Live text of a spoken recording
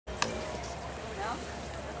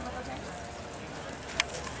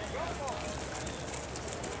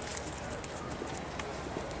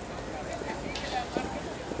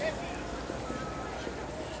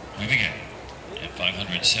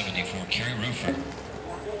270 for Karrie Rufer.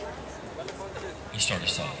 We'll start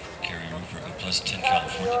us off. Karrie Rufer of Pleasanton,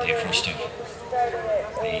 California, today first of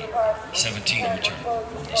the 17 return on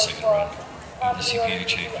the second round of the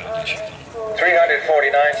CPHA Foundation Fund.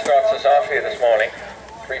 349 starts us off here this morning.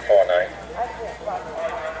 349.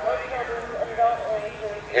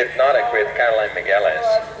 Hypnotic with Caroline Migueles.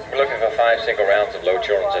 We're looking for 5 single rounds of low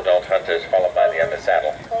children's adult hunters, followed by the under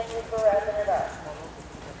saddle.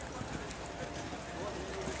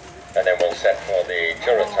 And then we'll set for the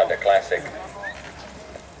Children's Hunter Classic.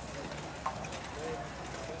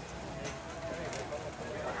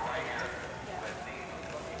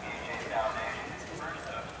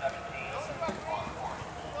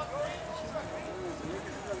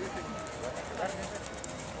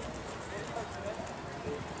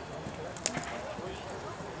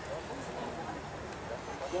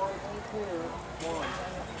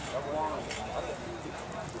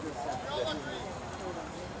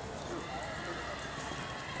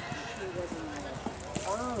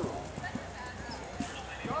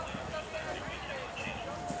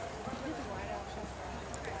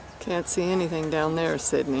 Can't see anything down there,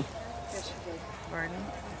 Sydney. Pardon?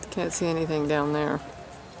 Can't see anything down there. I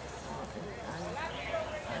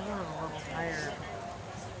want a little higher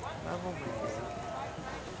level.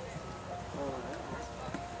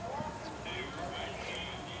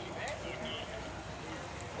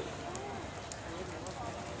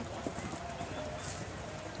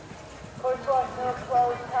 Course 1, no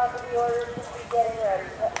close, top of the order, just be getting ready.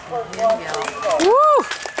 Course 1, Woo!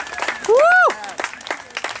 Woo!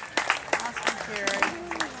 Awesome, Karrie.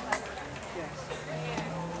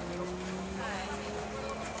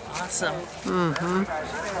 Awesome. Mm-hmm.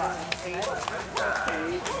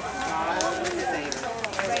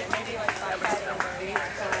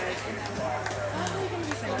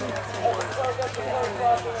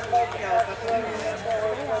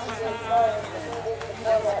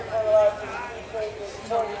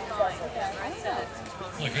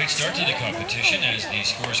 Well, a great start to the competition as the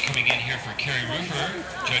scores coming in here for Karrie Rufer.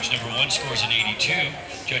 Judge number 1 scores an 82,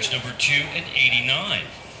 judge number 2 an 89.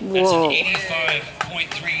 That's an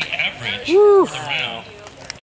 85.3 average for the round.